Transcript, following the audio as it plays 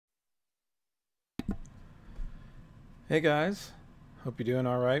Hey guys, hope you're doing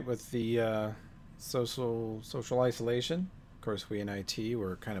all right with the social isolation. Of course, we in IT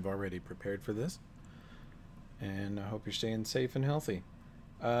were kind of already prepared for this, and I hope you're staying safe and healthy.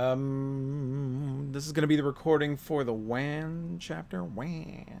 This is going to be the recording for the WAN chapter,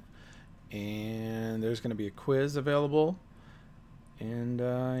 WAN, and there's going to be a quiz available. And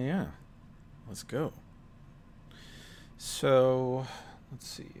yeah, let's go. So let's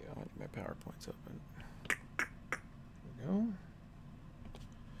see. I want my PowerPoint's open. There we go.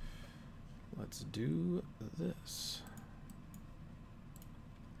 Let's do this.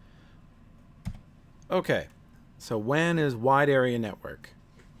 Okay, so WAN is wide area network.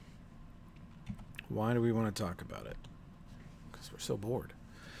 Why do we want to talk about it? Because we're so bored.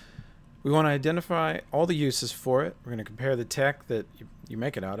 We want to identify all the uses for it. We're going to compare the tech that you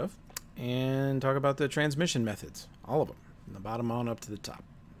make it out of and talk about the transmission methods, all of them, from the bottom on up to the top.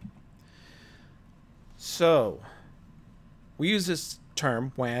 So we use this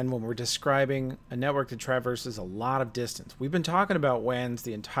term, WAN, when we're describing a network that traverses a lot of distance. We've been talking about WANs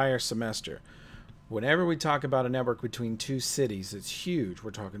the entire semester. Whenever we talk about a network between two cities that's huge,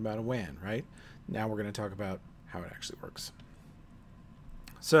 we're talking about a WAN, right? Now we're going to talk about how it actually works.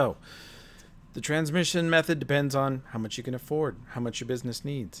 So the transmission method depends on how much you can afford, how much your business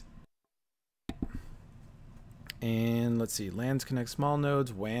needs. And let's see, LANs connect small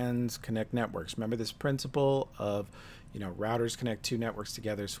nodes, WANs connect networks. Remember this principle of, routers connect two networks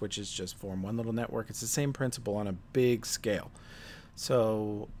together, switches just form one little network. It's the same principle on a big scale.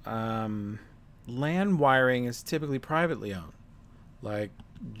 So LAN wiring is typically privately owned. Like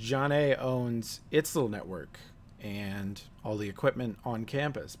John A owns its little network and all the equipment on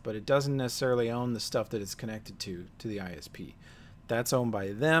campus, but it doesn't necessarily own the stuff that it's connected to the ISP. That's owned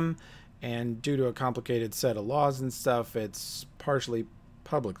by them, and due to a complicated set of laws and stuff, it's partially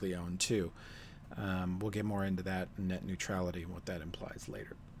publicly owned too. We'll get more into that and net neutrality and what that implies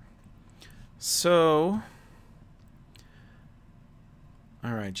later. So,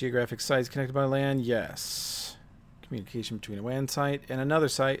 all right, geographic sites connected by LAN, yes. Communication between a WAN site and another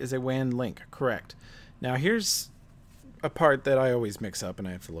site is a WAN link, correct. Now here's a part that I always mix up and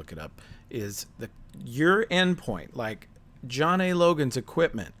I have to look it up, is your endpoint, like John A. Logan's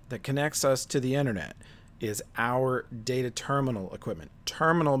equipment that connects us to the internet, is our data terminal equipment.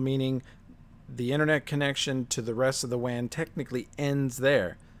 Terminal meaning the internet connection to the rest of the WAN technically ends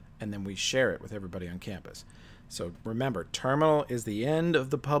there, and then we share it with everybody on campus. So remember, terminal is the end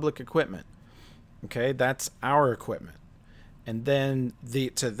of the public equipment. Okay, that's our equipment. And then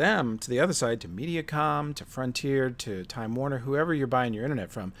to the other side, to Mediacom, to Frontier, to Time Warner, whoever you're buying your internet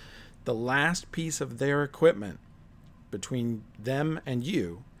from, the last piece of their equipment between them and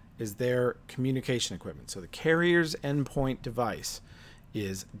you is their communication equipment. So the carrier's endpoint device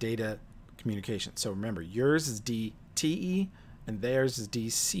is data communication. So remember, yours is DTE and theirs is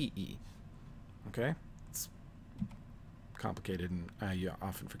DCE. Okay? It's complicated and you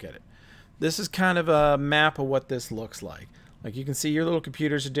often forget it. This is kind of a map of what this looks like. Like you can see your little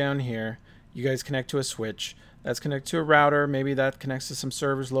computers are down here. You guys connect to a switch. That's connected to a router. Maybe that connects to some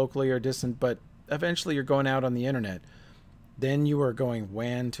servers locally or distant, but eventually you're going out on the internet. Then you are going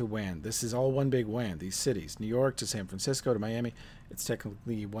WAN to WAN. This is all one big WAN, these cities. New York to San Francisco to Miami. It's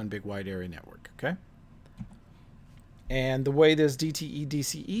technically one big wide area network, okay? And the way this DTE,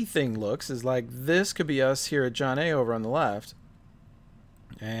 DCE thing looks is like this could be us here at John A over on the left.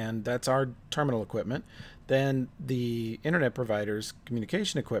 And that's our terminal equipment. Then the internet provider's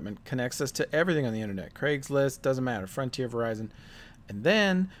communication equipment connects us to everything on the internet. Craigslist, doesn't matter, Frontier, Verizon. And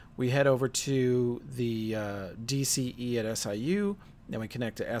then we head over to the DCE at SIU. Then we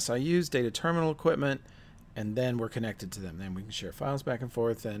connect to SIU's data terminal equipment. And then we're connected to them. Then we can share files back and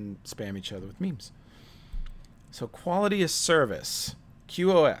forth and spam each other with memes. So quality of service,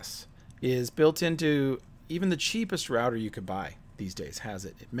 QoS, is built into even the cheapest router you could buy. These days has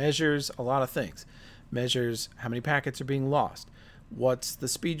it. It measures a lot of things. Measures how many packets are being lost. What's the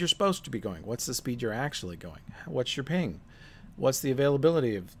speed you're supposed to be going? What's the speed you're actually going? What's your ping? What's the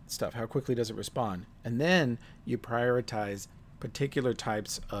availability of stuff? How quickly does it respond? And then you prioritize particular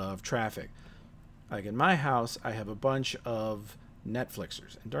types of traffic. Like in my house, I have a bunch of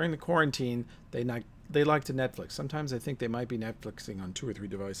Netflixers. And during the quarantine, they like to Netflix. Sometimes I think they might be Netflixing on 2 or 3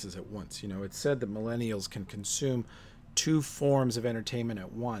 devices at once. It's said that millennials can consume 2 forms of entertainment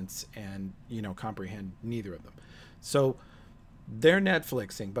at once and comprehend neither of them. So they're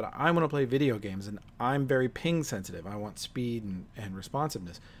Netflixing, but I want to play video games and I'm very ping sensitive. I want speed and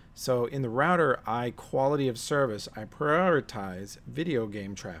responsiveness. So in the router, quality of service, I prioritize video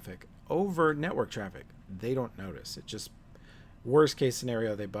game traffic over network traffic. They don't notice. It just, worst case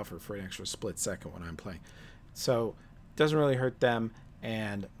scenario, they buffer for an extra split second when I'm playing. So Doesn't really hurt them,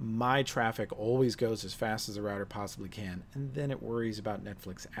 and my traffic always goes as fast as the router possibly can, and then it worries about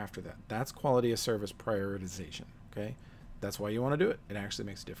Netflix after that. That's quality of service prioritization, okay? That's why you want to do it. It actually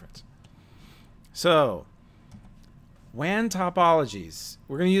makes a difference. So, WAN topologies.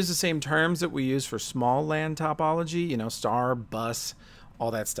 We're going to use the same terms that we use for small LAN topology, you know, star, bus,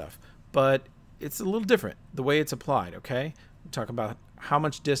 all that stuff. But it's a little different, the way it's applied, okay? We talk about how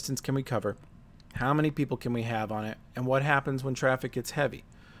much distance can we cover, how many people can we have on it, and what happens when traffic gets heavy,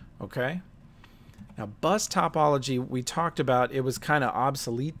 okay? Now, bus topology, we talked about, it was kind of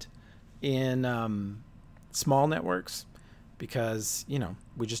obsolete in small networks because, you know,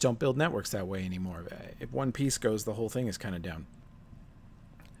 we just don't build networks that way anymore. If one piece goes, the whole thing is kind of down.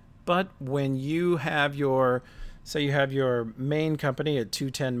 But when you have your, say you have your main company at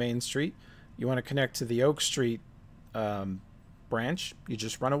 210 Main Street, you want to connect to the Oak Street branch, you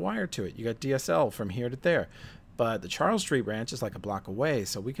just run a wire to it. You got DSL from here to there. But the Charles Street branch is like a block away,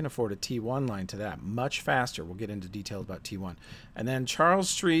 so we can afford a T1 line to that much faster. We'll get into detail about T1. And then Charles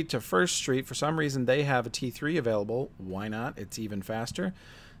Street to First Street, for some reason they have a T3 available. Why not? It's even faster.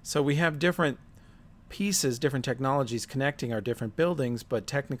 So we have different pieces, different technologies connecting our different buildings, but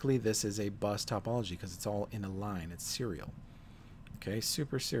technically this is a bus topology because it's all in a line. It's serial. Okay,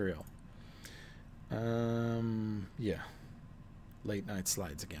 super serial. Yeah. Late night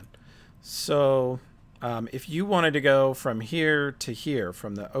slides again. So if you wanted to go from here to here,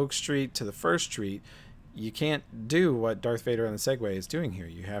 from the Oak Street to the First Street, you can't do what Darth Vader on the Segway is doing here.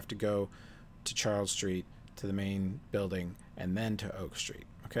 You have to go to Charles Street, to the main building, and then to Oak Street,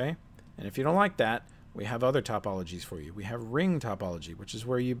 okay? And if you don't like that, we have other topologies for you. We have ring topology, which is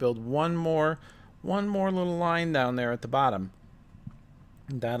where you build one more little line down there at the bottom.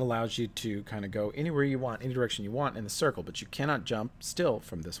 That allows you to kind of go anywhere you want, any direction you want in the circle, but you cannot jump still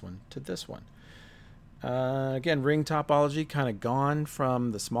from this one to this one. Again, ring topology kind of gone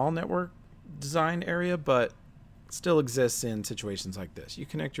from the small network design area, but still exists in situations like this. You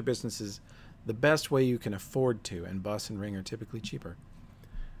connect your businesses the best way you can afford to, and bus and ring are typically cheaper.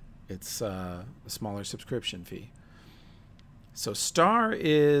 It's a smaller subscription fee. So star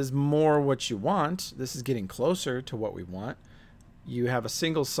is more what you want. This is getting closer to what we want. You have a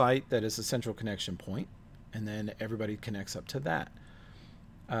single site that is a central connection point, and then everybody connects up to that.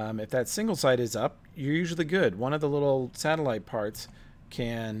 If that single site is up, you're usually good. One of the little satellite parts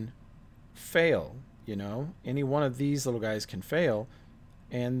can fail, you know. Any one of these little guys can fail,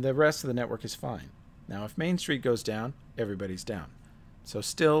 and the rest of the network is fine. Now, if Main Street goes down, everybody's down. So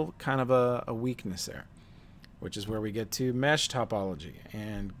still kind of a weakness there, which is where we get to mesh topology.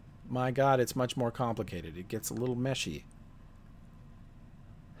 And my God, it's much more complicated. It gets a little meshy.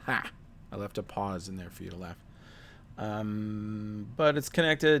 Ha! I left a pause in there for you to laugh. But it's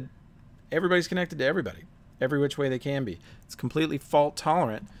connected. Everybody's connected to everybody, every which way they can be. It's completely fault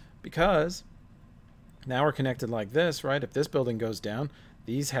tolerant because now we're connected like this, right? If this building goes down,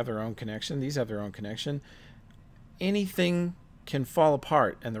 these have their own connection. These have their own connection. Anything can fall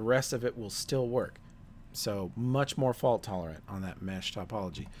apart and the rest of it will still work. So much more fault tolerant on that mesh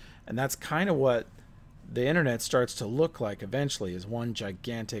topology. And that's kind of what the internet starts to look like eventually, is one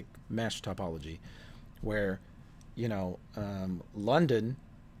gigantic mesh topology where, you know, London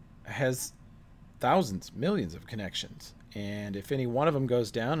has thousands, millions of connections. And if any one of them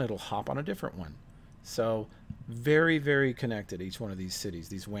goes down, it'll hop on a different one. So very, very connected, each one of these cities.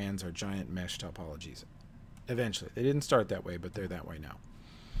 These WANs are giant mesh topologies. Eventually. They didn't start that way, but they're that way now.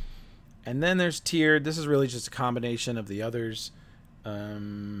 And then there's tiered. This is really just a combination of the others.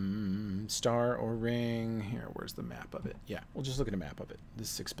 Star or ring. Here, where's the map of it? Yeah, we'll just look at a map of it.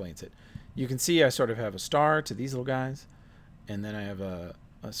 This explains it. You can see I sort of have a star to these little guys, and then I have a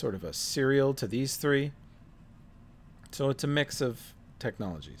sort of a serial to these three. So it's a mix of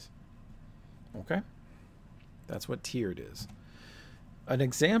technologies. Okay? That's what tiered is. An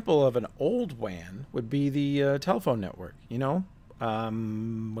example of an old WAN would be the telephone network. You know,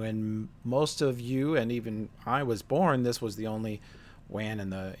 when most of you and even I was born, this was the only WAN in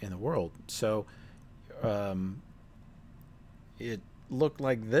the world. So it looked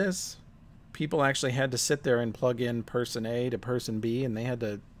like this. People actually had to sit there and plug in person A to person B, and they had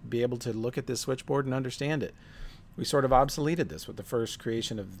to be able to look at this switchboard and understand it. We sort of obsoleted this with the first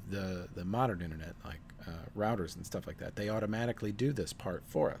creation of the modern internet, like routers and stuff like that. They automatically do this part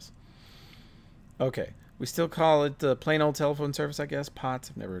for us. Okay, we still call it the plain old telephone service, I guess. POTS.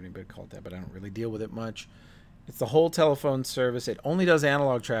 I've never heard anybody call it that, but I don't really deal with it much. It's the whole telephone service. It only does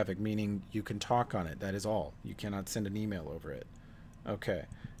analog traffic, meaning you can talk on it. That is all. You cannot send an email over it. Okay.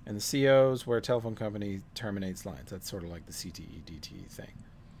 And the COs, where a telephone company terminates lines. That's sort of like the CTE, DTE thing.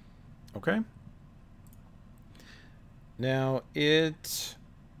 Okay? Now, it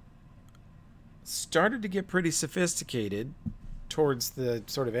started to get pretty sophisticated towards the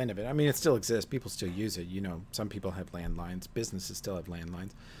sort of end of it. I mean, it still exists. People still use it. You know, some people have landlines. Businesses still have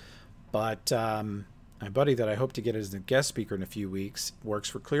landlines. But my buddy that I hope to get as a guest speaker in a few weeks works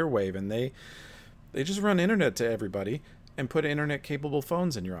for Clearwave, and they just run internet to everybody and put internet-capable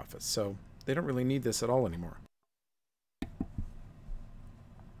phones in your office. So they don't really need this at all anymore.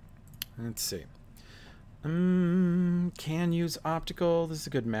 Let's see. Can use optical. This is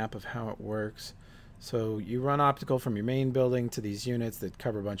a good map of how it works. So you run optical from your main building to these units that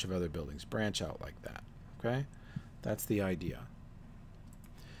cover a bunch of other buildings. Branch out like that. Okay? That's the idea.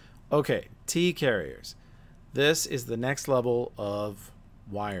 Okay, T carriers. This is the next level of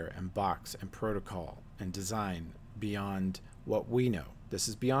wire and box and protocol and design beyond what we know. This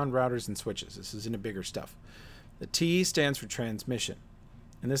is beyond routers and switches. This is into bigger stuff. The T stands for transmission.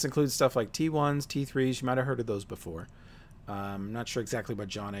 And this includes stuff like T1s, T3s. You might have heard of those before. I'm not sure exactly what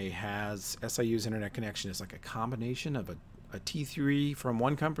John A. has. SIU's internet connection is like a combination of a T3 from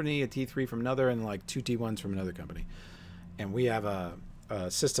one company, a T3 from another, and like two T1s from another company. And we have a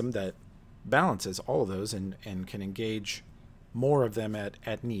system that balances all of those and can engage more of them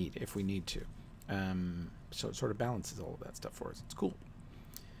at need if we need to. So it sort of balances all of that stuff for us. It's cool.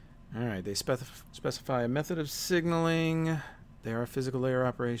 All right, they specify a method of signaling. They are a physical layer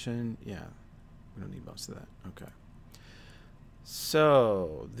operation. Yeah, we don't need most of that. Okay.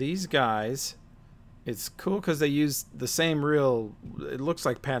 So these guys, it's cool because they use the same real, it looks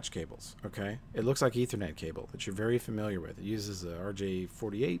like patch cables, okay? It looks like Ethernet cable that you're very familiar with. It uses a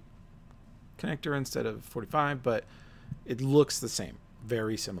RJ48 connector instead of 45, but it looks the same,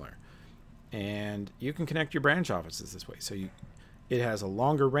 very similar. And you can connect your branch offices this way. So it has a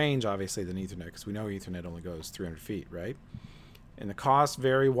longer range, obviously, than Ethernet, because we know Ethernet only goes 300 feet, right? And the costs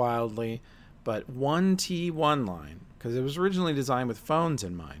vary wildly, but one T1 line, because it was originally designed with phones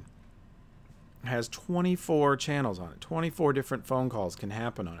in mind, has 24 channels on it. 24 different phone calls can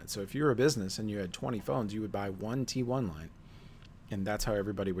happen on it. So if you're a business and you had 20 phones, you would buy one T1 line, and that's how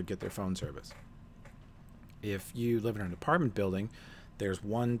everybody would get their phone service. If you live in an apartment building, there's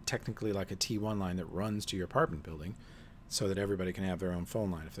one technically like a T1 line that runs to your apartment building so that everybody can have their own phone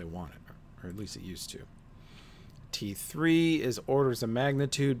line if they want it, or at least it used to. T3 is orders of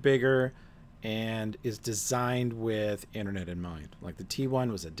magnitude bigger and is designed with internet in mind. Like the T1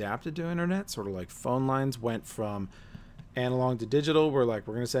 was adapted to internet, sort of like phone lines went from analog to digital. We're like,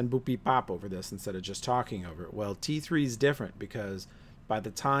 we're going to send boop beep pop over this instead of just talking over it. Well, T3 is different because by the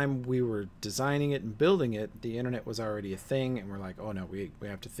time we were designing it and building it, the internet was already a thing, and we're like, oh no, we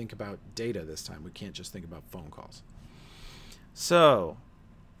have to think about data this time. We can't just think about phone calls. So,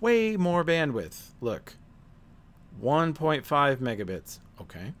 way more bandwidth. Look, 1.5 megabits.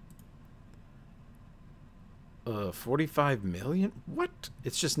 Okay. 45 million? What?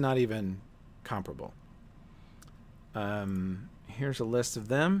 It's just not even comparable. Here's a list of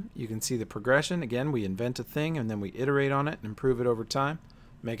them. You can see the progression. Again, we invent a thing and then we iterate on it and improve it over time,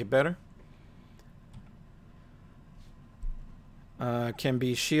 make it better. Can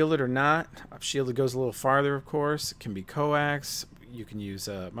be shielded or not. Shielded goes a little farther, of course. It can be coax. You can use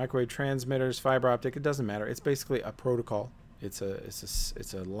microwave transmitters, fiber optic. It doesn't matter. It's basically a protocol. It's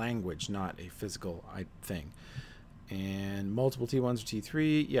a language, not a physical thing. And multiple T1s or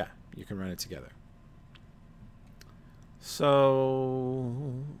T3, yeah, you can run it together. So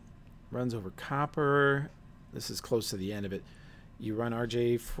runs over copper. This is close to the end of it. You run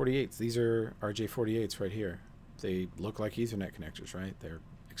RJ48s. These are RJ48s right here. They look like Ethernet connectors, right? They're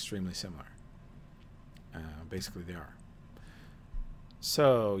extremely similar. Basically, they are.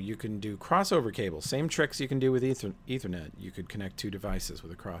 So you can do crossover cables. Same tricks you can do with Ethernet. You could connect two devices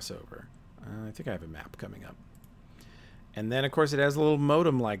with a crossover. I think I have a map coming up. And then, of course, it has a little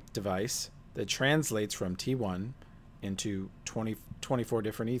modem-like device that translates from T1 into 24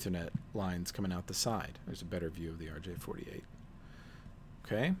 different Ethernet lines coming out the side. There's a better view of the RJ48.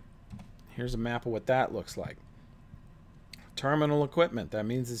 Okay. Here's a map of what that looks like. Terminal equipment. That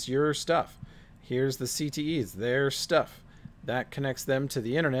means it's your stuff. Here's the CTEs. Their stuff. That connects them to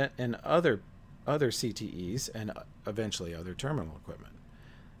the internet and other CTEs and eventually other terminal equipment.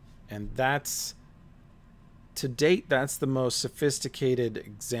 And that's, to date, that's the most sophisticated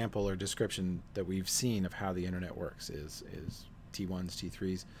example or description that we've seen of how the internet works is T1s,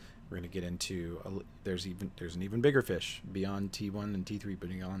 T3s. We're going to get into, there's an even bigger fish beyond T1 and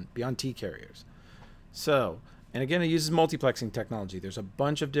T3, beyond T carriers. So, and again, it uses multiplexing technology. There's a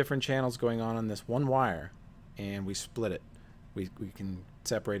bunch of different channels going on this one wire, and we split it. We can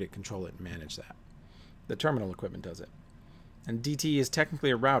separate it, control it, and manage that. The terminal equipment does it. And DT is technically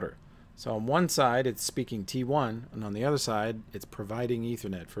a router. So on one side, it's speaking T1, and on the other side, it's providing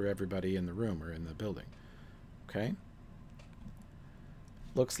Ethernet for everybody in the room or in the building. Okay?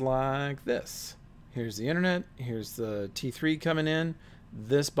 Looks like this. Here's the internet. Here's the T3 coming in.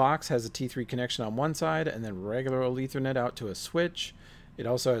 This box has a T3 connection on one side, and then regular old Ethernet out to a switch. It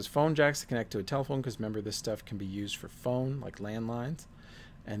also has phone jacks to connect to a telephone, because remember, this stuff can be used for phone, like landlines.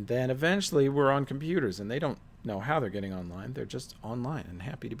 And then eventually we're on computers, and they don't know how they're getting online. They're just online and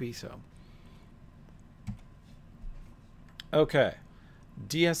happy to be so. Okay,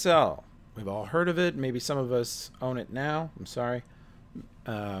 DSL. We've all heard of it. Maybe some of us own it now. I'm sorry.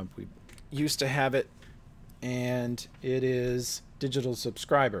 We used to have it, and it is digital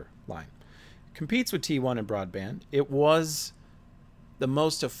subscriber line. It competes with T1 and broadband. It was the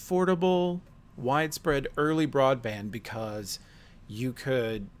most affordable, widespread early broadband because you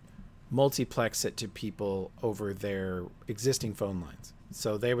could multiplex it to people over their existing phone lines.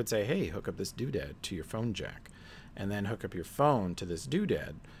 So they would say, hey, hook up this doodad to your phone jack, and then hook up your phone to this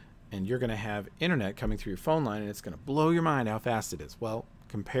doodad, and you're going to have internet coming through your phone line, and it's going to blow your mind how fast it is. Well,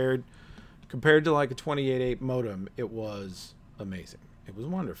 compared to like a 28.8 modem, it was amazing. It was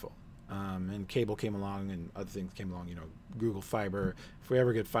wonderful. And cable came along, and other things came along. You know, Google Fiber. If we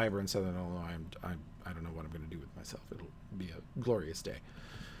ever get fiber in Southern Illinois, I don't know what I'm going to do with myself. It'll be a glorious day.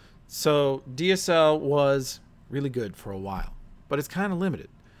 So DSL was really good for a while, but it's kind of limited.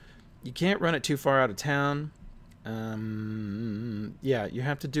 You can't run it too far out of town. Yeah, you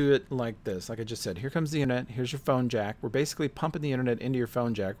have to do it like this. Like I just said, here comes the internet. Here's your phone jack. We're basically pumping the internet into your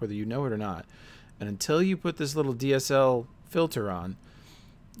phone jack, whether you know it or not. And until you put this little DSL filter on,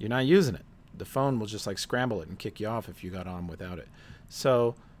 you're not using it. The phone will just like scramble it and kick you off if you got on without it.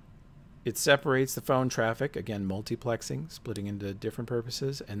 So it separates the phone traffic, again, multiplexing, splitting into different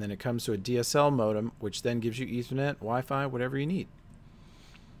purposes, and then it comes to a DSL modem, which then gives you Ethernet, Wi-Fi, whatever you need.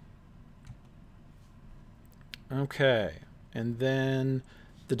 Okay, and then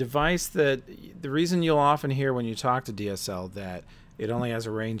the device the reason you'll often hear when you talk to DSL that it only has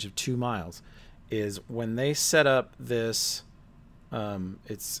a range of 2 miles is when they set up this,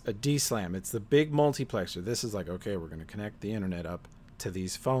 it's a DSLAM, it's the big multiplexer. This is like, okay, we're going to connect the internet up to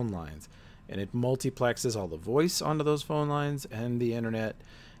these phone lines, and it multiplexes all the voice onto those phone lines and the internet,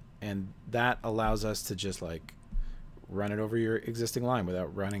 and that allows us to just like run it over your existing line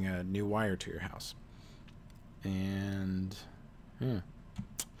without running a new wire to your house. And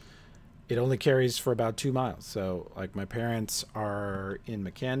it only carries for about 2 miles. So like my parents are in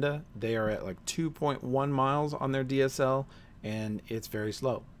Makanda, they are at like 2.1 miles on their DSL, and it's very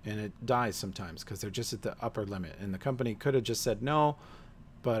slow, and it dies sometimes because they're just at the upper limit, and the company could have just said no,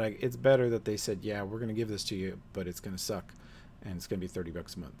 but it's better that they said, yeah, we're going to give this to you, but it's going to suck, and it's going to be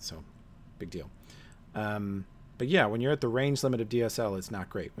 $30 a month, so big deal. But yeah, when you're at the range limit of DSL, it's not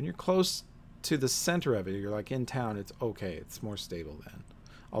great. When you're close to the center of it, you're like in town, it's okay, it's more stable then.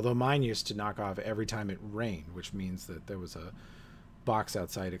 Although mine used to knock off every time it rained, which means that there was a box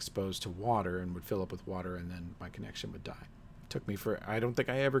outside exposed to water and would fill up with water, and then my connection would die. Took me for, I don't think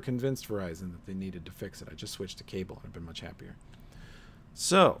I ever convinced Verizon that they needed to fix it. I just switched to cable and I've been much happier.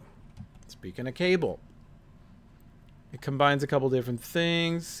 So, speaking of cable, it combines a couple different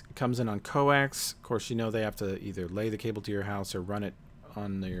things. It comes in on coax. Of course, you know they have to either lay the cable to your house or run it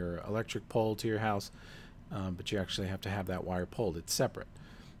on your electric pole to your house, but you actually have to have that wire pulled. It's separate.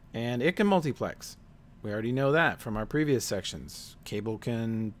 And it can multiplex. We already know that from our previous sections. Cable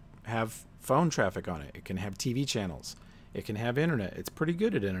can have phone traffic on it. It can have TV channels. It can have internet. It's pretty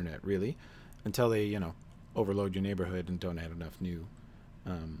good at internet, really, until they, you know, overload your neighborhood and don't add enough new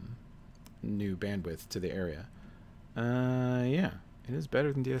bandwidth to the area. Yeah, it is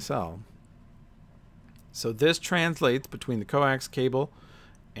better than DSL. So this translates between the coax cable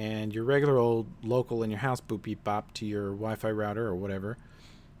and your regular old local in your house boop beep bop to your Wi-Fi router or whatever,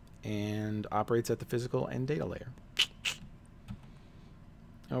 and operates at the physical and data layer.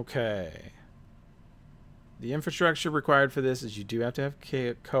 Okay. The infrastructure required for this is you do have to have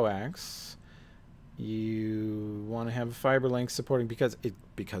coax. You want to have a fiber link supporting, because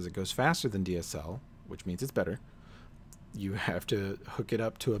it goes faster than DSL, which means it's better. You have to hook it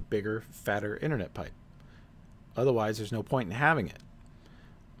up to a bigger, fatter internet pipe. Otherwise, there's no point in having it.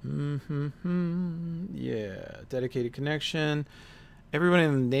 Yeah, dedicated connection. Everyone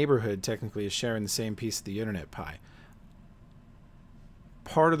in the neighborhood technically is sharing the same piece of the internet pie.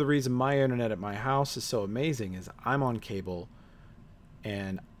 Part of the reason my internet at my house is so amazing is I'm on cable,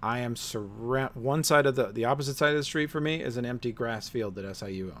 and I am one side of the opposite side of the street for me is an empty grass field that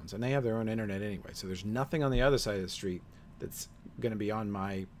SIU owns, and they have their own internet anyway, so there's nothing on the other side of the street that's going to be on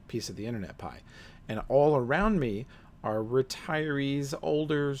my piece of the internet pie. And all around me are retirees,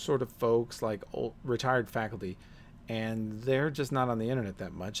 older sort of folks, like old, retired faculty, and they're just not on the internet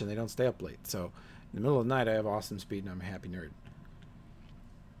that much, and they don't stay up late. So in the middle of the night, I have awesome speed, and I'm a happy nerd.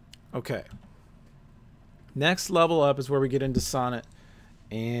 Okay. Next level up is where we get into Sonnet,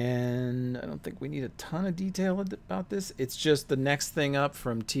 and I don't think we need a ton of detail about this. It's just the next thing up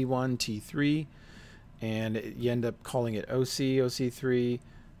from T1, T3, and you end up calling it OC, OC3.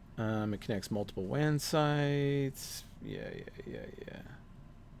 It connects multiple WAN sites. Yeah.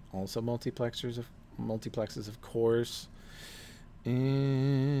 Also multiplexes, of course.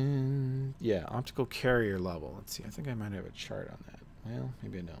 And yeah, optical carrier level. Let's see. I think I might have a chart on that. Well,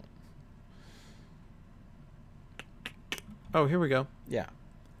 maybe I don't. Oh, here we go. Yeah.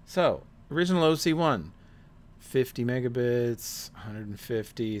 So, original OC1, 50 megabits,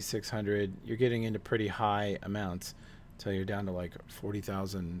 150, 600. You're getting into pretty high amounts until you're down to like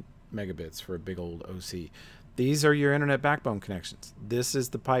 40,000 megabits for a big old OC. These are your internet backbone connections. This is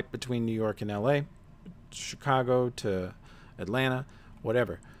the pipe between New York and LA, Chicago to Atlanta,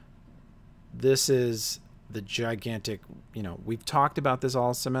 whatever. This is the gigantic, we've talked about this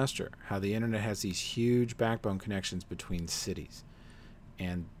all semester, how the internet has these huge backbone connections between cities.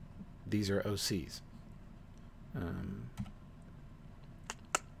 And these are OCs.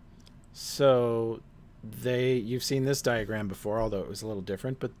 So you've seen this diagram before, although it was a little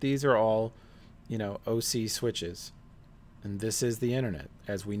different, but these are all, OC switches. And this is the internet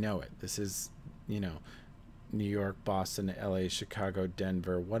as we know it. This is, New York, Boston, LA, Chicago,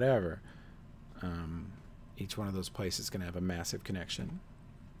 Denver, whatever. Each one of those places is going to have a massive connection.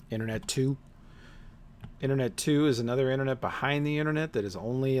 Internet 2. Internet 2 is another internet behind the internet that is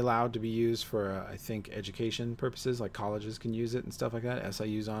only allowed to be used for, I think, education purposes, like colleges can use it and stuff like that.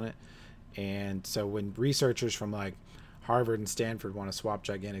 SIU's on it. And so when researchers from like Harvard and Stanford want to swap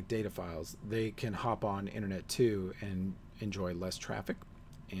gigantic data files, they can hop on Internet 2 and enjoy less traffic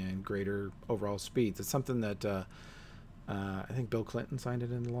and greater overall speeds. It's something that I think Bill Clinton signed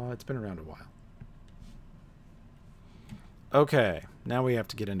it into law. It's been around a while. Okay, now we have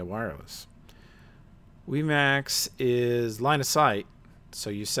to get into wireless. WiMAX is line of sight. So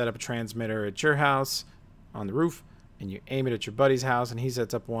you set up a transmitter at your house on the roof, and you aim it at your buddy's house, and he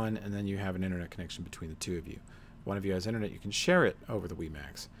sets up one, and then you have an internet connection between the two of you. If one of you has internet, you can share it over the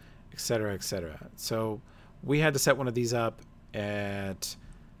WiMAX, etc., etc. So we had to set one of these up at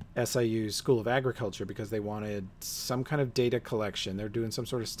SIU School of Agriculture because they wanted some kind of data collection. They're doing some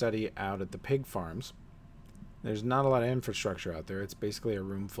sort of study out at the pig farms. There's not a lot of infrastructure out there. It's basically a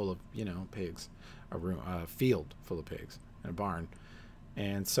room full of, pigs, a field full of pigs, and a barn.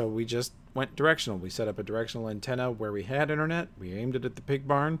 And so we just went directional. We set up a directional antenna where we had internet. We aimed it at the pig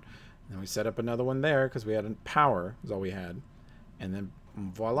barn. And we set up another one there because we had power, is all we had. And then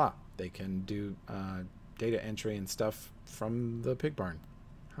voila, they can do data entry and stuff from the pig barn.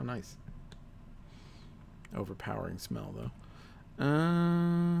 How nice. Overpowering smell, though.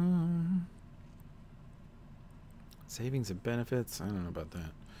 Savings and benefits? I don't know about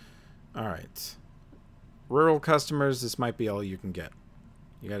that. All right. Rural customers, this might be all you can get.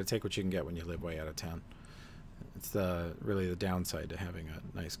 You got to take what you can get when you live way out of town. It's really the downside to having a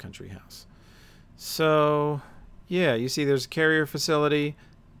nice country house. So, yeah, you see there's a carrier facility.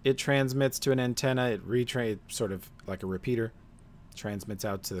 It transmits to an antenna. It sort of like a repeater, transmits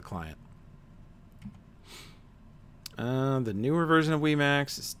out to the client. The newer version of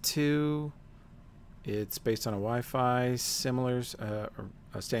WiMAX is 2. It's based on a Wi-Fi similar,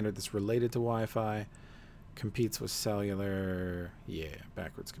 a standard that's related to Wi-Fi. Competes with cellular. Yeah,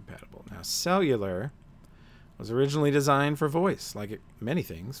 backwards compatible. Now, cellular was originally designed for voice. Like many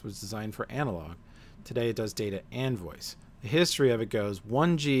things, was designed for analog. Today, it does data and voice. The history of it goes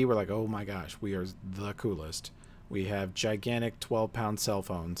 1G, we're like, oh my gosh, we are the coolest. We have gigantic 12-pound cell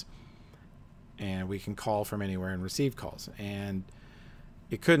phones, and we can call from anywhere and receive calls. And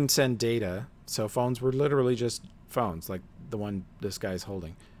it couldn't send data, so phones were literally just phones, like the one this guy's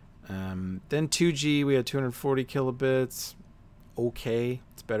holding. Then 2G, we had 240 kilobits. Okay,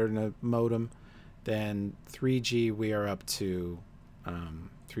 it's better than a modem. Then 3G, we are up to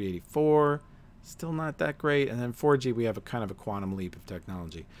 384. Still not that great. And then 4G, we have a kind of a quantum leap of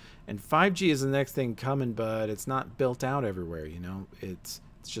technology. And 5G is the next thing coming, but it's not built out everywhere. It's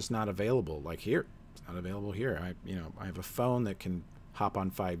just not available. Like here, it's not available here. I have a phone that can hop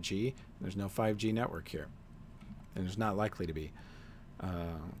on 5G. There's no 5G network here, and there's not likely to be.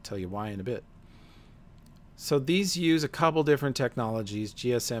 I'll tell you why in a bit. So these use a couple different technologies,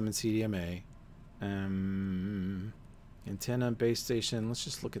 GSM and CDMA. Antenna, base station. Let's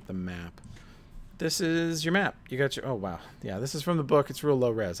just look at the map. This is your map. You got your, oh wow. Yeah, this is from the book. It's real low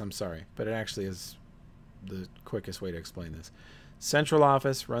res, I'm sorry. But it actually is the quickest way to explain this. Central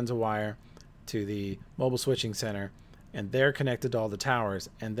office runs a wire to the mobile switching center, and they're connected to all the towers,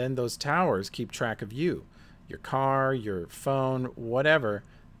 and then those towers keep track of you, your car, your phone, whatever.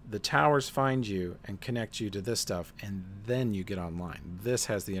 The towers find you and connect you to this stuff, and then you get online. This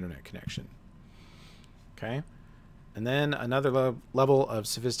has the internet connection. Okay? And then another level of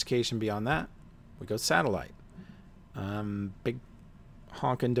sophistication beyond that, we go satellite. Big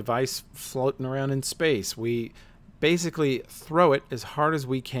honking device floating around in space. We basically throw it as hard as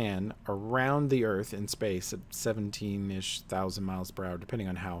we can around the Earth in space at 17-ish thousand miles per hour, depending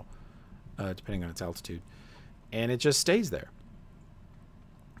on its altitude, and it just stays there,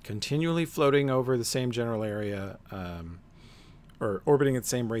 continually floating over the same general area, or orbiting at the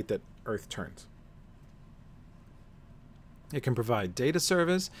same rate that Earth turns. It can provide data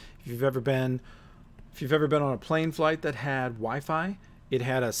service. If you've ever been on a plane flight that had Wi-Fi, it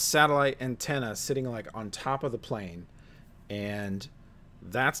had a satellite antenna sitting like on top of the plane, and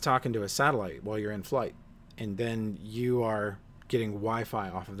that's talking to a satellite while you're in flight, and then you are getting Wi-Fi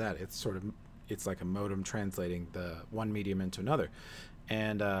off of that. It's like a modem translating the one medium into another.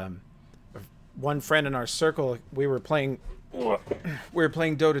 And one friend in our circle, we were playing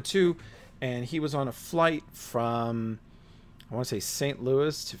Dota 2, and he was on a flight from, I want to say, St.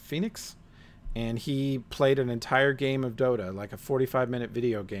 Louis to Phoenix. And he played an entire game of Dota, like a 45-minute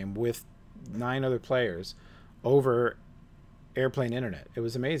video game with 9 other players over airplane internet. It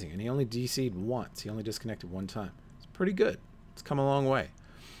was amazing. And he only DC'd once. He only disconnected one time. It's pretty good. It's come a long way.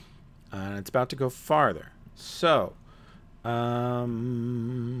 And it's about to go farther. So, they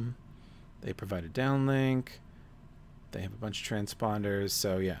provide a downlink. They have a bunch of transponders.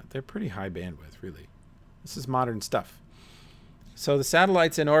 So, yeah, they're pretty high bandwidth, really. This is modern stuff. So the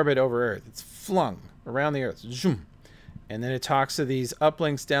satellite's in orbit over Earth. It's flung around the Earth. Zoom. And then it talks to these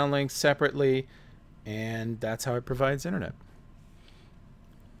uplinks, downlinks separately, and that's how it provides internet.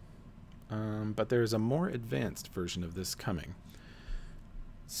 But there's a more advanced version of this coming.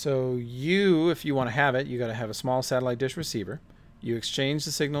 So if you want to have it, you got to have a small satellite dish receiver. You exchange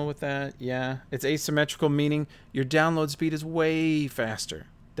the signal with that. Yeah, it's asymmetrical, meaning your download speed is way faster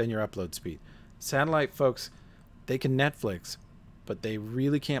than your upload speed. Satellite folks, they can Netflix, but they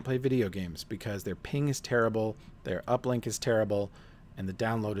really can't play video games because their ping is terrible, their uplink is terrible, and the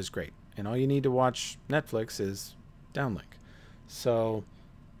download is great. And all you need to watch Netflix is downlink. So,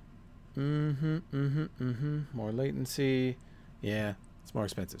 more latency. Yeah, it's more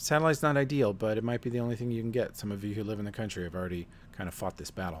expensive. Satellite's not ideal, but it might be the only thing you can get. Some of you who live in the country have already kind of fought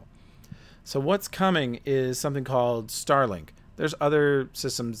this battle. So what's coming is something called Starlink. There's other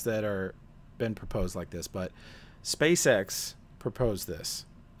systems that are been proposed like this, but SpaceX proposed this.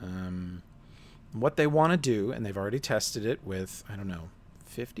 What they want to do, and they've already tested it with, I don't know,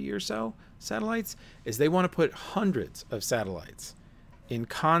 50 or so satellites, is they want to put hundreds of satellites in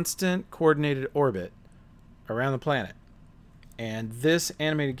constant coordinated orbit around the planet. And this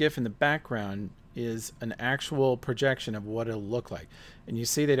animated GIF in the background is an actual projection of what it'll look like. And you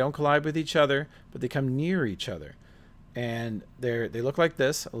see they don't collide with each other, but they come near each other. And they look like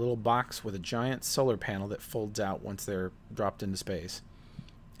this, a little box with a giant solar panel that folds out once they're dropped into space.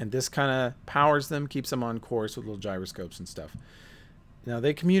 And this kind of powers them, keeps them on course with little gyroscopes and stuff. Now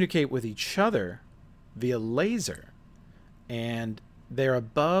they communicate with each other via laser, and they're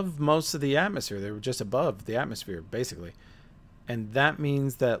above most of the atmosphere. They're just above the atmosphere, basically. And that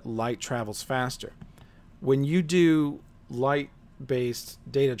means that light travels faster. When you do light-based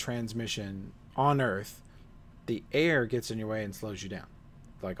data transmission on Earth, the air gets in your way and slows you down.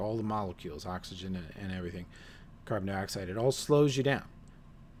 Like all the molecules, oxygen and everything, carbon dioxide, it all slows you down.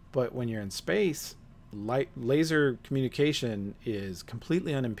 But when you're in space, laser communication is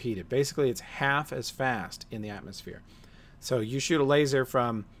completely unimpeded. Basically, it's half as fast in the atmosphere. So you shoot a laser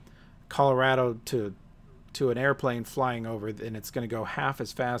from Colorado to an airplane flying over, and it's going to go half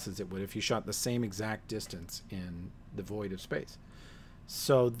as fast as it would if you shot the same exact distance in the void of space.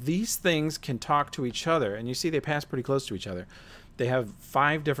 So these things can talk to each other, and you see they pass pretty close to each other. They have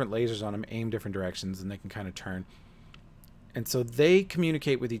 5 different lasers on them, aim different directions, and they can kind of turn. And so they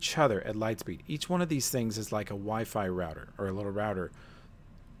communicate with each other at light speed. Each one of these things is like a Wi-Fi router, or a little router,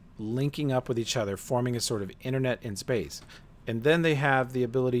 linking up with each other, forming a sort of internet in space. And then they have the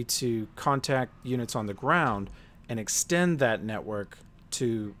ability to contact units on the ground and extend that network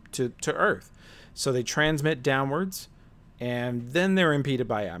to Earth. So they transmit downwards, and then they're impeded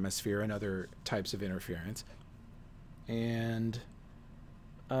by atmosphere and other types of interference. And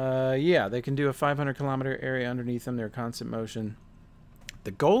yeah, they can do a 500-kilometer area underneath them. They're constant motion.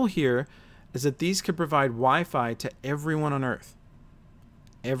 The goal here is that these could provide Wi-Fi to everyone on Earth.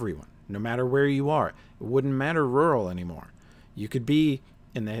 Everyone. no matter where you are. It wouldn't matter rural anymore. You could be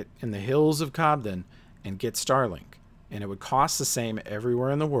in the hills of Cobden and get Starlink, and it would cost the same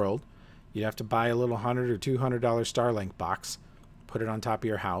everywhere in the world. You'd have to buy a little $100 or $200 Starlink box, put it on top of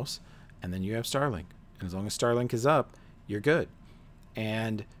your house, and then you have Starlink. And as long as Starlink is up, you're good.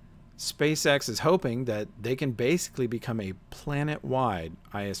 And SpaceX is hoping that they can basically become a planet-wide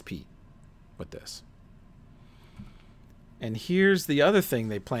ISP with this. And here's the other thing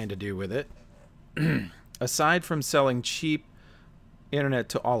they plan to do with it. Aside from selling cheap internet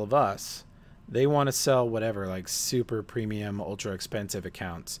to all of us, they want to sell whatever, like super premium, ultra expensive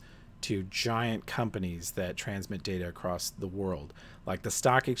accounts to giant companies that transmit data across the world, like the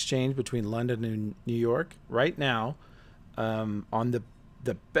stock exchange between London and New York. Right now, on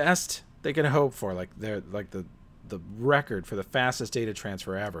the best they can hope for, like they're like the record for the fastest data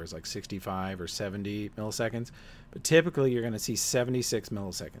transfer ever is like 65 or 70 milliseconds, but typically you're going to see 76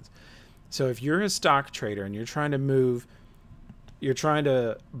 milliseconds. So if you're a stock trader and you're trying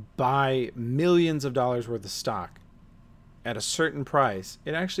to buy millions of dollars worth of stock at a certain price,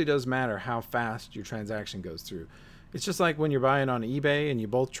 it actually does matter how fast your transaction goes through. It's just like when you're buying on eBay and you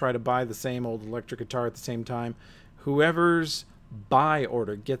both try to buy the same old electric guitar at the same time. Whoever's buy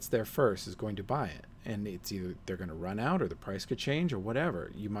order gets there first is going to buy it, and it's either they're going to run out or the price could change or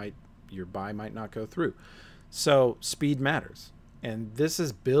whatever. Your buy might not go through. So speed matters, and this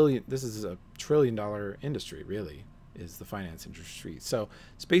is a trillion-dollar industry, really, is the finance industry. So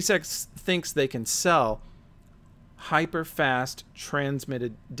SpaceX thinks they can sell hyper fast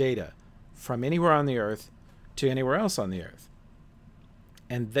transmitted data from anywhere on the earth to anywhere else on the earth.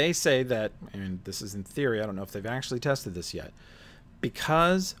 And they say that, and this is in theory, I don't know if they've actually tested this yet,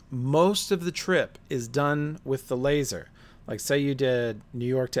 because most of the trip is done with the laser, like say you did New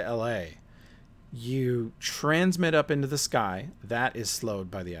York to LA, you transmit up into the sky, that is slowed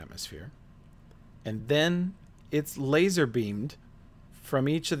by the atmosphere, and then it's laser beamed from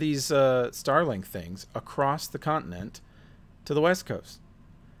each of these Starlink things across the continent to the West Coast.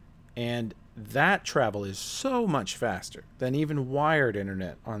 And that travel is so much faster than even wired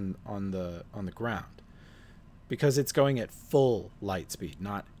internet on the ground, because it's going at full light speed,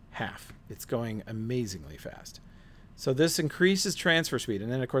 not half. It's going amazingly fast. So this increases transfer speed,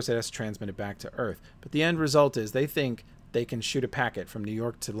 and then of course it has to transmit it back to Earth. But the end result is they think they can shoot a packet from New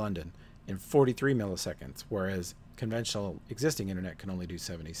York to London in 43 milliseconds, whereas conventional existing internet can only do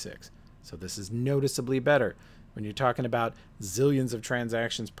 76. So this is noticeably better. When you're talking about zillions of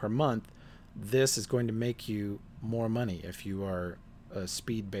transactions per month, this is going to make you more money if you are a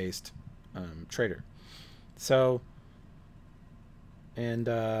speed-based trader. So, and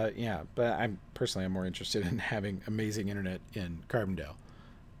yeah, but I'm more interested in having amazing internet in Carbondale.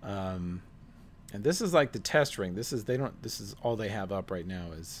 And this is like the test ring. This is all they have up right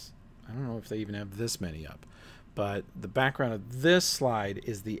now. Is I don't know if they even have this many up, but the background of this slide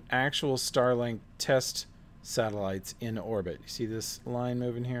is the actual Starlink test satellites in orbit. You see this line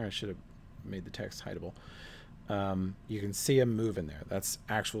moving here? I should have made the text hideable. You can see them moving there. That's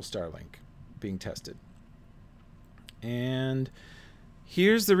actual Starlink being tested. And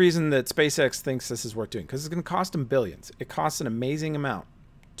here's the reason that SpaceX thinks this is worth doing, because it's going to cost them billions. It costs an amazing amount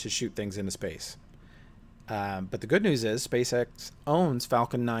to shoot things into space. But the good news is SpaceX owns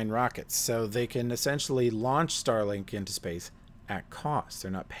Falcon 9 rockets, so they can essentially launch Starlink into space at cost.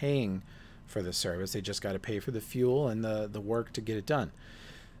 They're not paying for the service. They just got to pay for the fuel and the work to get it done.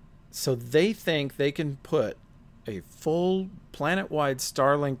 So they think they can put a full planet-wide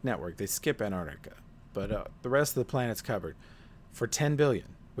Starlink network. They skip Antarctica, but the rest of the planet's covered for $10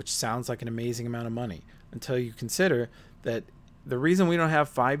 billion, which sounds like an amazing amount of money until you consider that the reason we don't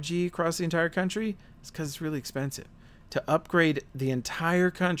have 5G across the entire country is because it's really expensive. To upgrade the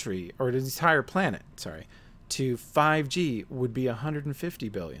entire country, or the entire planet, sorry, to 5G would be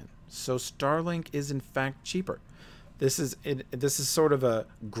 $150 billion. So Starlink is in fact cheaper. This is sort of a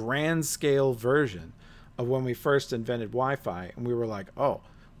grand scale version of when we first invented Wi-Fi, and we were like, oh,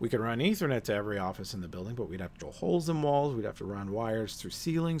 we could run Ethernet to every office in the building, but we'd have to drill holes in walls, we'd have to run wires through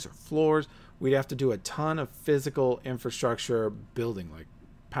ceilings or floors, we'd have to do a ton of physical infrastructure building, like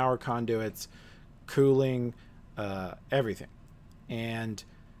power conduits, cooling, everything. And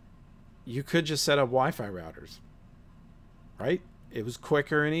you could just set up Wi-Fi routers, right? It was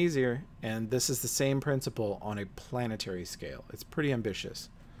quicker and easier, and this is the same principle on a planetary scale. It's pretty ambitious.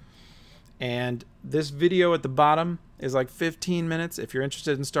 And this video at the bottom is like 15 minutes. If you're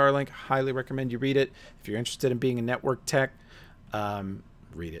interested in Starlink, highly recommend you read it. If you're interested in being a network tech,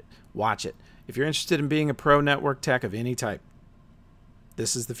 read it, watch it. If you're interested in being a pro network tech of any type,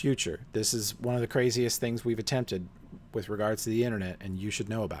 this is the future. This is one of the craziest things we've attempted with regards to the internet, and you should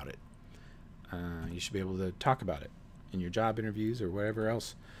know about it. You should be able to talk about it in your job interviews or wherever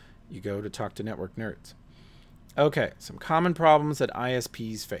else you go to talk to network nerds. Okay, some common problems that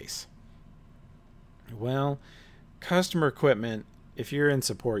ISPs face. Well, customer equipment, if you're in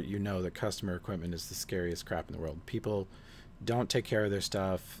support, you know that customer equipment is the scariest crap in the world. People don't take care of their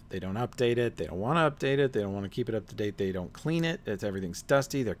stuff. They don't update it. They don't want to update it. They don't want to keep it up to date. They don't clean it. Everything's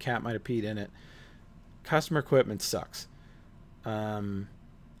dusty. Their cat might have peed in it. Customer equipment sucks.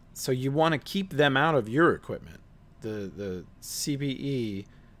 So you want to keep them out of your equipment. The CPE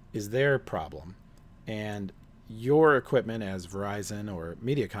is their problem. And your equipment as Verizon or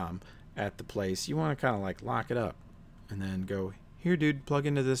Mediacom at the place, you want to kind of like lock it up and then go, here, dude, plug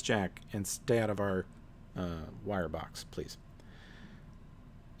into this jack and stay out of our wire box, please.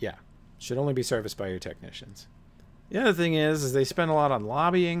 Yeah, should only be serviced by your technicians. The other thing is they spend a lot on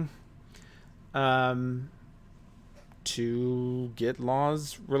lobbying to get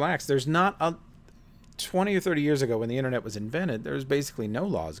laws relaxed. There's not a 20 or 30 years ago when the internet was invented, there was basically no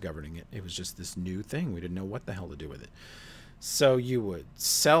laws governing it. It was just this new thing. We didn't know what the hell to do with it. So you would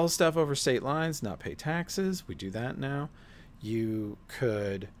sell stuff over state lines, not pay taxes. We do that now. You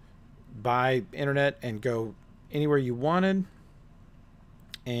could buy internet and go anywhere you wanted.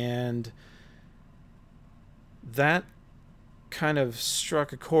 And that kind of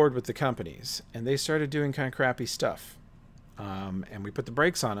struck a chord with the companies. And they started doing kind of crappy stuff. And we put the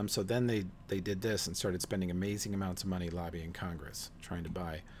brakes on them. So then they did this and started spending amazing amounts of money lobbying Congress, trying to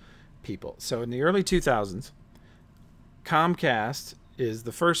buy people. So in the early 2000s, Comcast is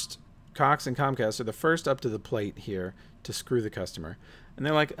the first, Cox and Comcast are the first up to the plate here to screw the customer. And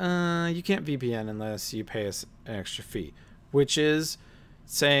they're like, you can't VPN unless you pay us an extra fee, which is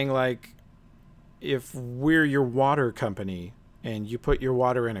saying like, if we're your water company and you put your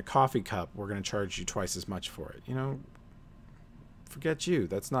water in a coffee cup, we're going to charge you twice as much for it. You know, forget you.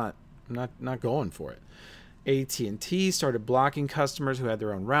 That's not going for it. AT&T started blocking customers who had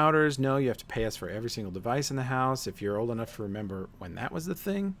their own routers. No, you have to pay us for every single device in the house. If you're old enough to remember when that was the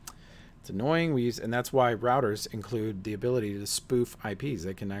thing, it's annoying. And that's why routers include the ability to spoof IPs.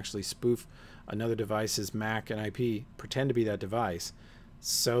 They can actually spoof another device's MAC and IP, pretend to be that device,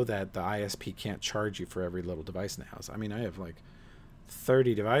 so that the ISP can't charge you for every little device in the house. I mean, I have like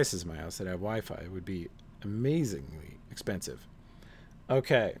 30 devices in my house that have Wi-Fi. It would be amazingly expensive.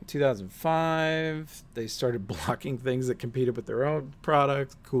 Okay, 2005, they started blocking things that competed with their own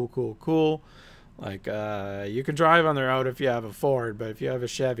product. Cool. Like, you can drive on the road if you have a Ford, but if you have a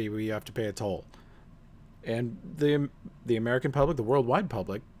Chevy, you have to pay a toll. And the American public, the worldwide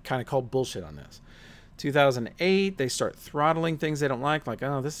public, kind of called bullshit on this. 2008, they start throttling things they don't like,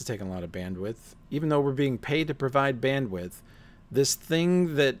 oh, this is taking a lot of bandwidth. Even though we're being paid to provide bandwidth, this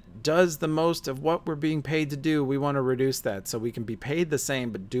thing that does the most of what we're being paid to do, we want to reduce that so we can be paid the same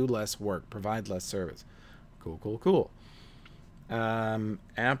but do less work, provide less service. Cool.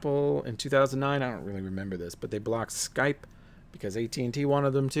 Apple in 2009, I don't really remember this, but they blocked Skype because AT&T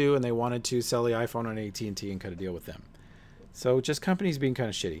wanted them to, and they wanted to sell the iPhone on AT&T and cut a deal with them. So just companies being kind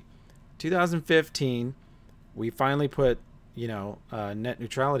of shitty. 2015, we finally put, net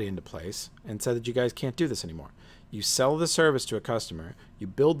neutrality into place and said that you guys can't do this anymore. You sell the service to a customer, you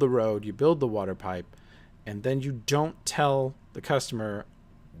build the road, you build the water pipe, and then you don't tell the customer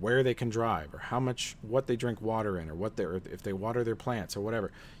where they can drive or what they drink water in, or if they water their plants or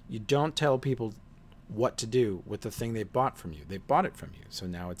whatever. You don't tell people what to do with the thing they bought from you. They bought it from you, so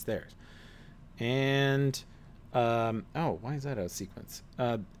now it's theirs. And why is that out of sequence?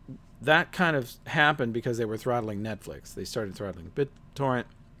 That kind of happened because they were throttling Netflix. They started throttling BitTorrent,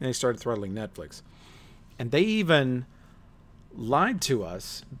 and they started throttling Netflix. And they even lied to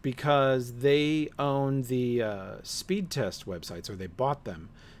us because they own the speed test websites, or they bought them.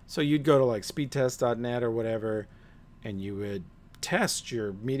 So you'd go to like speedtest.net or whatever, and you would test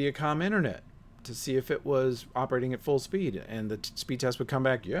your Mediacom internet to see if it was operating at full speed. And the speed test would come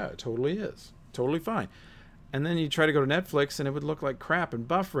back, yeah, it totally is. Totally fine. And then you try to go to Netflix, and it would look like crap and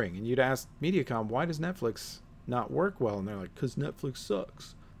buffering. And you'd ask Mediacom, why does Netflix not work well? And they're like, because Netflix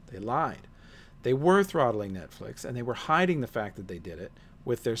sucks. They lied. They were throttling Netflix, and they were hiding the fact that they did it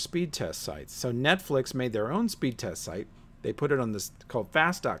with their speed test sites. So Netflix made their own speed test site. They put it on this called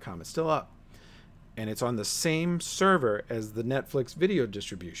fast.com. It's still up. And it's on the same server as the Netflix video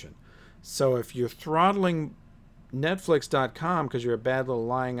distribution. So if you're throttling Netflix.com because you're a bad little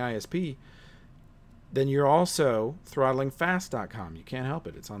lying ISP, then you're also throttling fast.com. You can't help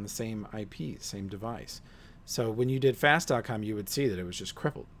it. It's on the same IP, same device. So when you did fast.com, you would see that it was just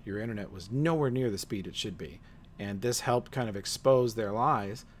crippled. Your internet was nowhere near the speed it should be. And this helped kind of expose their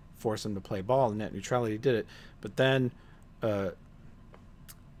lies, force them to play ball. Net neutrality did it. But then,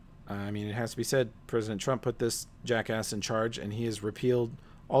 I mean, it has to be said, President Trump put this jackass in charge, and he has repealed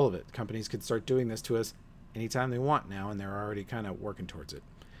all of it. Companies could start doing this to us anytime they want now, and they're already kind of working towards it.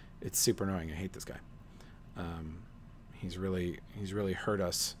 It's super annoying. I hate this guy. He's really hurt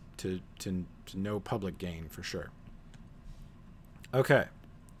us to no public gain for sure. Okay.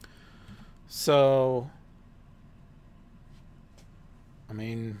 So, I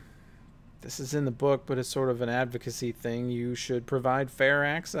mean, this is in the book, but it's sort of an advocacy thing. You should provide fair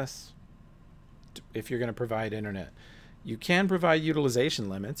access if you're going to provide internet. You can provide utilization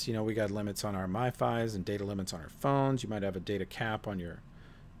limits. You know, we got limits on our MiFis and data limits on our phones. You might have a data cap on your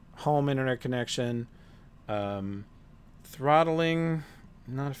home internet connection. Throttling,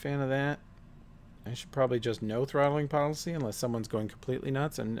 not a fan of that. I should probably just no throttling policy unless someone's going completely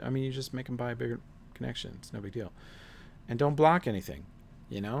nuts. And I mean, you just make them buy a bigger connection. It's no big deal. And don't block anything,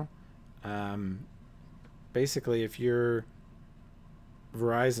 you know? Basically, if you're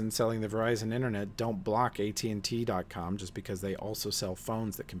Verizon selling the Verizon internet, don't block AT&T.com just because they also sell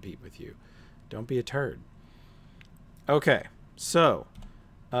phones that compete with you. Don't be a turd. Okay, so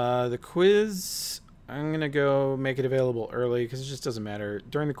the quiz, I'm going to go make it available early because it just doesn't matter.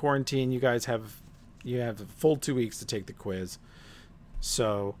 During the quarantine, you guys have a full 2 weeks to take the quiz.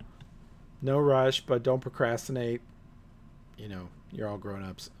 So no rush, but don't procrastinate. You know, you're all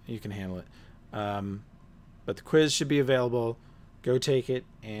grown-ups. You can handle it. But the quiz should be available. Go take it,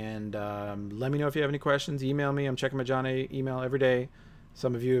 and let me know if you have any questions. Email me. I'm checking my John A. email every day.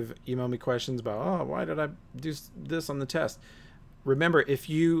 Some of you have emailed me questions about, oh, why did I do this on the test? Remember, if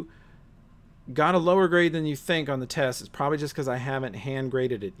you got a lower grade than you think on the test, it's probably just because I haven't hand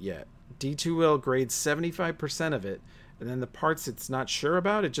graded it yet. D2L grades 75% of it, and then the parts it's not sure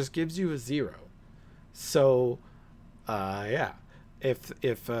about, it just gives you a 0. So, yeah.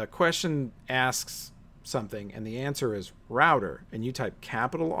 If a question asks something and the answer is router and you type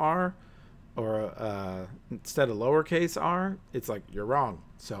capital R or instead of lowercase r, it's like you're wrong.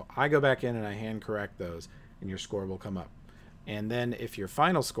 So I go back in and I hand correct those and your score will come up. And then if your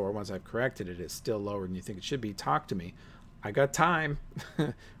final score, once I've corrected it, is still lower than you think it should be, talk to me. I got time.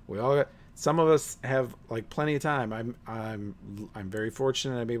 We all got, some of us have like plenty of time. I'm very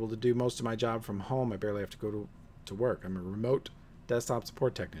fortunate. I'm able to do most of my job from home. I barely have to go to work. I'm a remote desktop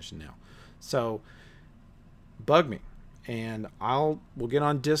support technician now. So bug me and we'll get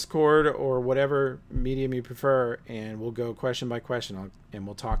on Discord or whatever medium you prefer, and we'll go question by question, and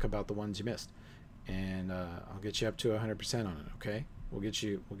we'll talk about the ones you missed, and I'll get you up to 100% on it. Okay, we'll get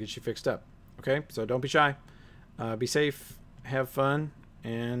you fixed up. Okay, so don't be shy, be safe, have fun,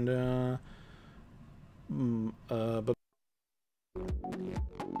 and